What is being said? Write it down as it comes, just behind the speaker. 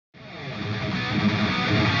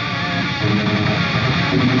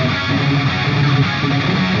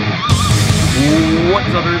What's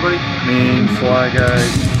up everybody? Maine Fly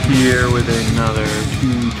Guys here with another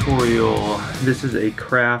tutorial. This is a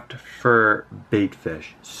craft fur bait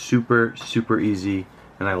fish. Super easy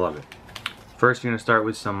and I love it. First you're going to start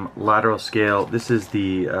with some lateral scale. This is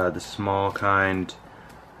the small kind.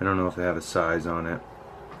 I don't know if they have a size on it.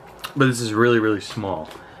 But this is really small.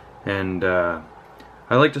 And I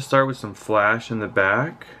like to start with some flash in the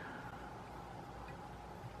back.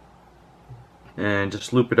 And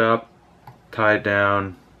just loop it up. Tie it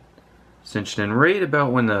down, cinch it in right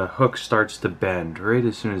about when the hook starts to bend, right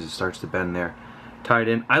as soon as it starts to bend there. Tie it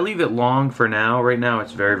in. I leave it long for now. Right now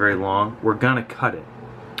it's very long. We're gonna cut it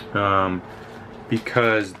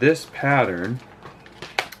because this pattern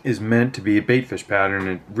is meant to be a bait fish pattern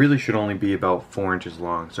and it really should only be about 4 inches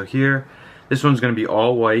long. So here, this one's gonna be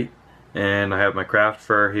all white and I have my craft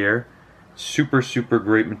fur here. Super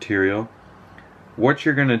great material. What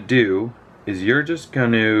you're gonna do is you're just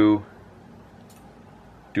gonna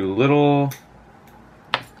do little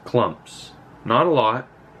clumps, not a lot,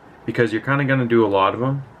 because you're kind of going to do a lot of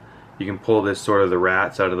them. You can pull this sort of the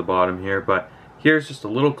rats out of the bottom here, but here's just a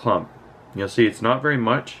little clump. You'll see it's not very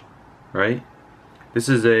much, right? This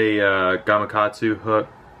is a Gamakatsu hook,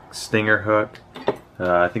 stinger hook.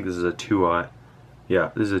 I think this is a 2/0.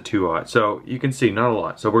 Yeah, this is a 2/0. So you can see not a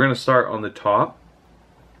lot. So we're going to start on the top,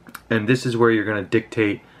 and this is where you're going to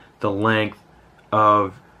dictate the length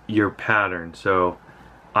of your pattern. So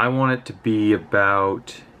I want it to be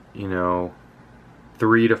about,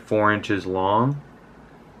 3 to 4 inches long.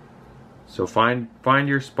 So find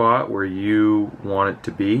your spot where you want it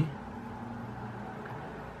to be.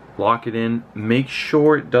 Lock it in. Make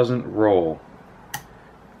sure it doesn't roll.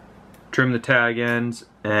 Trim the tag ends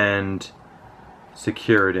and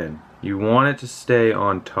secure it in. You want it to stay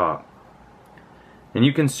on top. And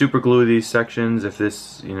you can super glue these sections if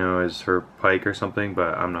this, is for pike or something,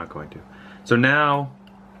 but I'm not going to. So now,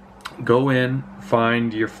 go in,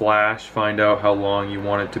 find your flash, find out how long you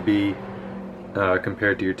want it to be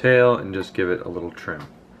compared to your tail, and just give it a little trim.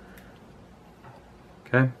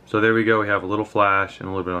 Okay, so there we go. We have a little flash and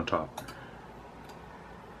a little bit on top.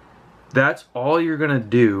 That's all you're gonna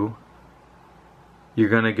do. You're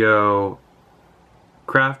gonna go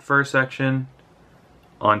craft fur section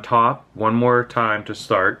on top one more time to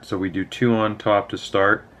start. So we do 2 on top to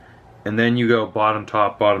start, and then you go bottom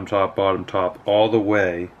top, bottom top, bottom top, all the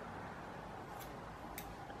way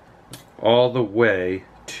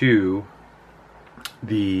to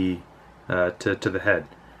the to the head,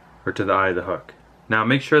 or to the eye of the hook. Now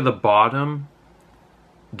make sure the bottom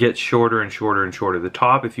gets shorter and shorter and shorter. The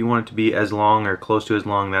top, if you want it to be as long or close to as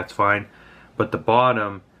long, that's fine. But the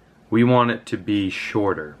bottom, we want it to be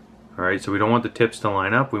shorter. Alright, so we don't want the tips to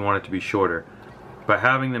line up, we want it to be shorter. By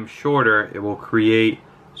having them shorter, it will create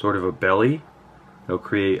sort of a belly. It'll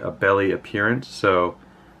create a belly appearance. So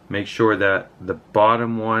make sure that the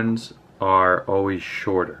bottom ones are always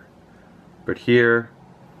shorter. But here,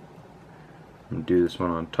 I'm going to do this one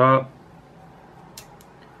on top.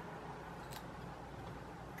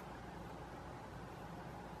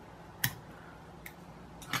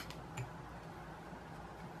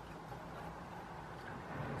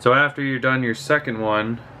 So after you're done your second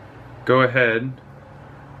one, go ahead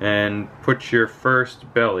and put your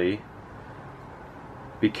first belly.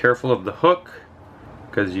 Be careful of the hook,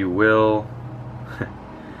 because you will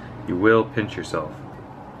pinch yourself.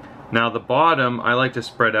 Now the bottom, I like to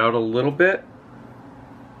spread out a little bit,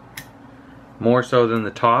 more so than the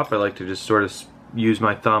top. I like to just sort of use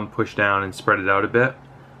my thumb, push down and spread it out a bit.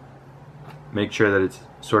 Make sure that it's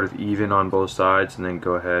sort of even on both sides, and then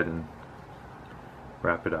go ahead and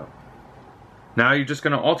wrap it up. Now you're just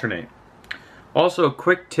going to alternate. Also, a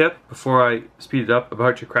quick tip before I speed it up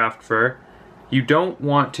about your craft fur. You don't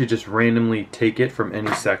want to just randomly take it from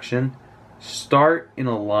any section. Start in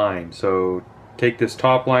a line. So take this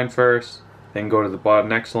top line first, then go to the bottom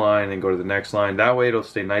next line, then go to the next line. That way it'll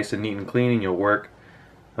stay nice and neat and clean, and you'll work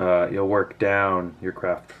down your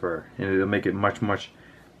craft fur, and it'll make it much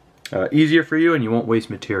easier for you, and you won't waste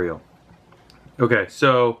material. Okay,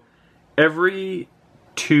 so every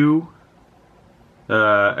two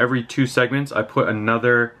segments I put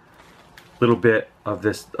another little bit of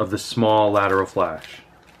the small lateral flash.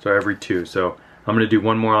 So every 2. So I'm going to do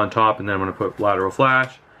 1 more on top, and then I'm going to put lateral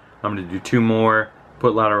flash. I'm going to do 2 more,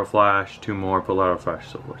 put lateral flash, 2 more, put lateral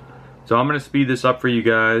flash, so forth. So I'm going to speed this up for you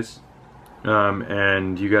guys,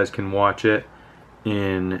 and you guys can watch it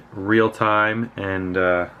in real time and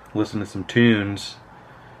listen to some tunes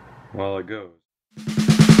while it goes.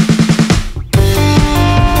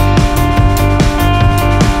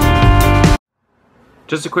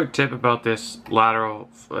 Just a quick tip about this lateral,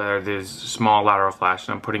 this small lateral flash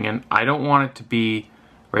that I'm putting in. I don't want it to be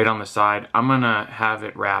right on the side. I'm gonna have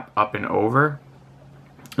it wrap up and over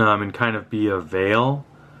and kind of be a veil,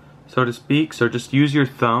 so to speak. So just use your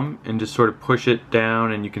thumb and just sort of push it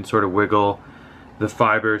down, and you can sort of wiggle the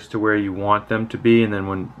fibers to where you want them to be, and then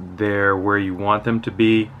when they're where you want them to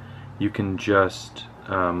be, you can just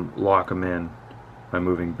lock them in by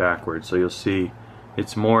moving backwards. So you'll see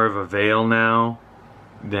it's more of a veil now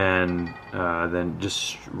than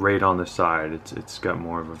just right on the side. It's got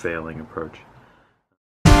more of a veiling approach.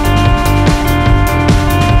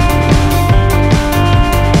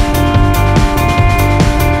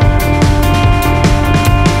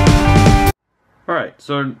 Alright,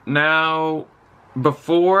 so now,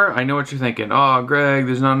 before, I know what you're thinking. Oh, Greg,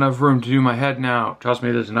 there's not enough room to do my head now. Trust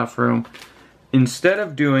me, there's enough room. Instead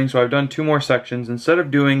of doing, so I've done 2 more sections, instead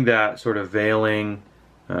of doing that sort of veiling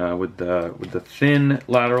with the thin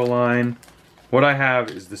lateral line, what I have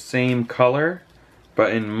is the same color,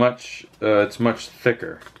 but in it's much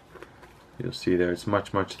thicker. You'll see there, it's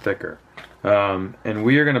much thicker. And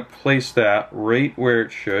we are going to place that right where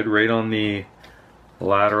it should, right on the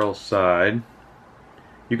lateral side.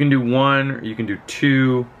 You can do 1 or you can do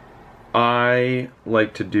 2. I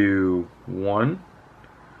like to do 1.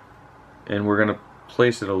 And we're going to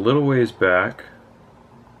place it a little ways back.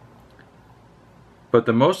 But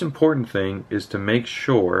the most important thing is to make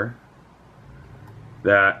sure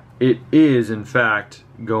that it is in fact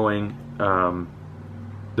going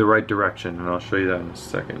the right direction, and I'll show you that in a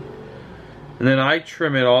second. And then I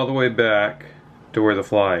trim it all the way back to where the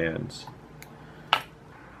fly ends.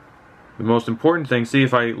 The most important thing, see,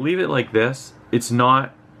 if I leave it like this, it's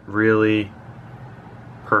not really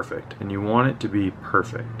perfect, and you want it to be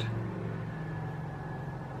perfect.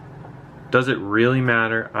 Does it really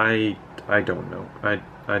matter? I don't know.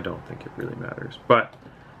 I don't think it really matters. But,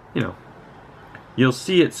 you know, you'll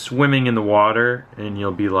see it swimming in the water, and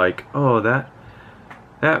you'll be like, oh, that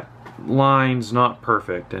line's not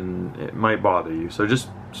perfect, and it might bother you. So just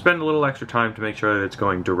spend a little extra time to make sure that it's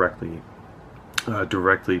going directly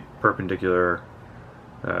perpendicular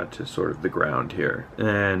to sort of the ground here,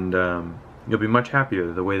 and you'll be much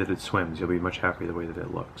happier the way that it swims. You'll be much happier the way that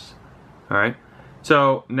it looks. Alright,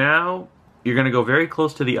 so now you're going to go very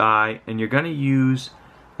close to the eye, and you're going to use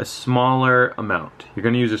a smaller amount. You're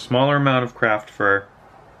going to use a smaller amount of craft fur,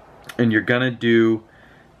 and you're going to do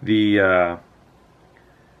the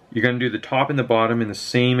top and the bottom in the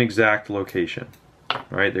same exact location.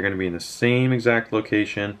 Alright, they're going to be in the same exact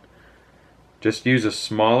location. Just use a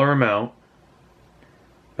smaller amount.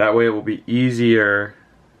 That way it will be easier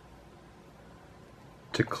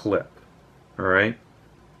to clip. Alright?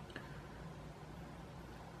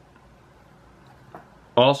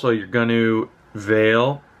 Also, you're going to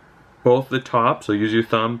veil both the top, so use your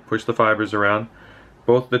thumb, push the fibers around,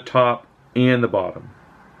 both the top and the bottom.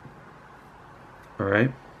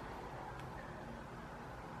 Alright?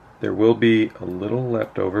 There will be a little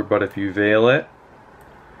left over, but if you veil it,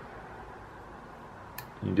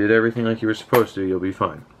 you did everything like you were supposed to, you'll be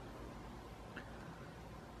fine.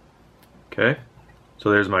 Okay,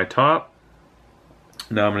 so there's my top.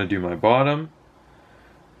 Now I'm going to do my bottom,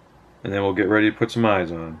 and then we'll get ready to put some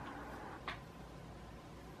eyes on.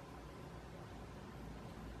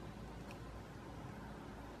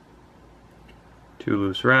 Two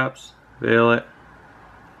loose wraps, veil it,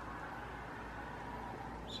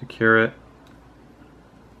 secure it.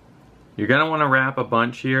 You're going to want to wrap a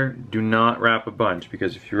bunch here. Do not wrap a bunch,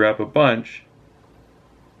 because if you wrap a bunch,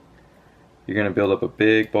 you're going to build up a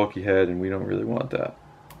big bulky head, and we don't really want that.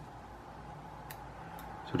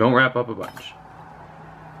 So don't wrap up a bunch.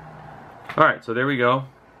 Alright, so there we go.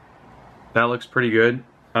 That looks pretty good.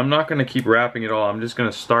 I'm not going to keep wrapping it all. I'm just going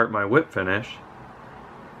to start my whip finish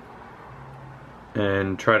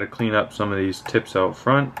and try to clean up some of these tips out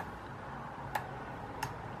front.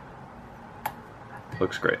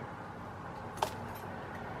 Looks great.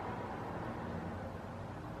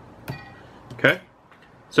 Okay,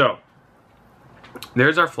 so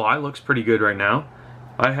there's our fly. Looks pretty good right now.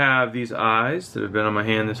 I have these eyes that have been on my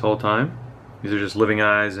hand this whole time. These are just living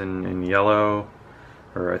eyes in yellow,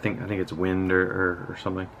 or I think it's wind or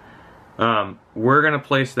something. We're gonna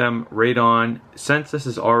place them right on. Since this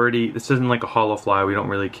isn't like a hollow fly, we don't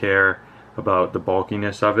really care about the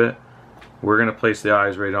bulkiness of it. We're gonna place the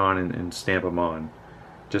eyes right on and stamp them on.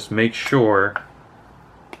 Just make sure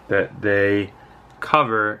that they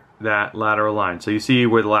cover that lateral line. So you see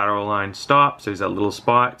where the lateral line stops, there's that little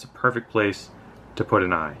spot. It's a perfect place to put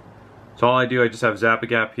an eye. So all I do, I just have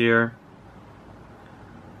Zap-A-Gap here.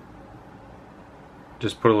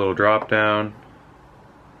 Just put a little drop down.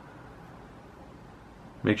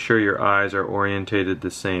 Make sure your eyes are orientated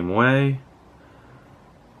the same way,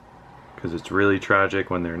 because it's really tragic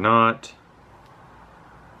when they're not.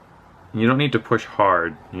 You don't need to push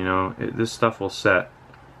hard, you know, this stuff will set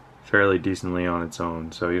fairly decently on its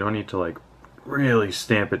own, so you don't need to like really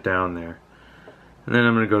stamp it down there. And then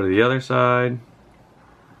I'm going to go to the other side.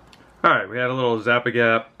 Alright, we had a little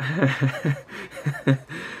Zap-A-Gap.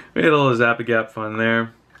 We had a little Zap-A-Gap fun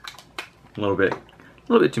there. A little bit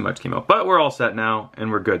too much came out, but we're all set now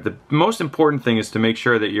and we're good. The most important thing is to make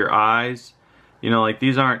sure that your eyes, you know, like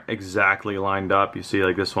these aren't exactly lined up. You see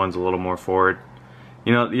like this one's a little more forward.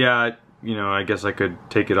 You know, yeah, you know, I guess I could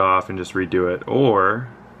take it off and just redo it, or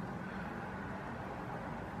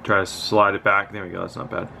try to slide it back. There we go, that's not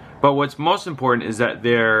bad. But what's most important is that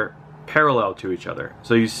they're parallel to each other.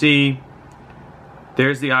 So you see,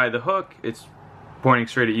 there's the eye of the hook, it's pointing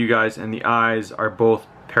straight at you guys, and the eyes are both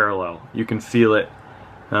parallel. You can feel it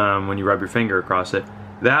when you rub your finger across it.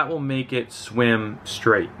 That will make it swim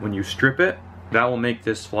straight. When you strip it, that will make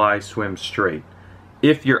this fly swim straight.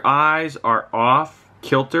 If your eyes are off,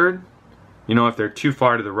 kiltered, you know, if they're too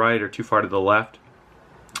far to the right or too far to the left,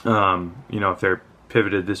 you know, if they're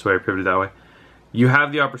pivoted this way or pivoted that way, you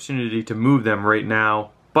have the opportunity to move them right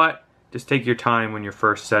now, but just take your time when you're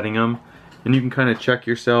first setting them, and you can kind of check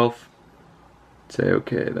yourself, say,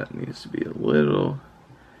 okay, that needs to be a little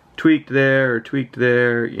tweaked there or tweaked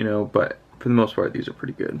there, you know, but for the most part these are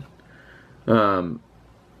pretty good. Because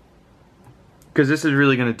this is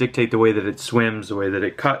really going to dictate the way that it swims, the way that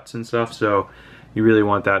it cuts and stuff, so you really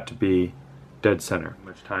want that to be dead center.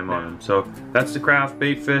 Much time on them. So that's the craft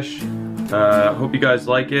Baitfish. Hope you guys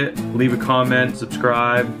like it. Leave a comment,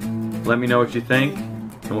 subscribe, let me know what you think,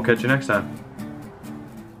 and we'll catch you next time.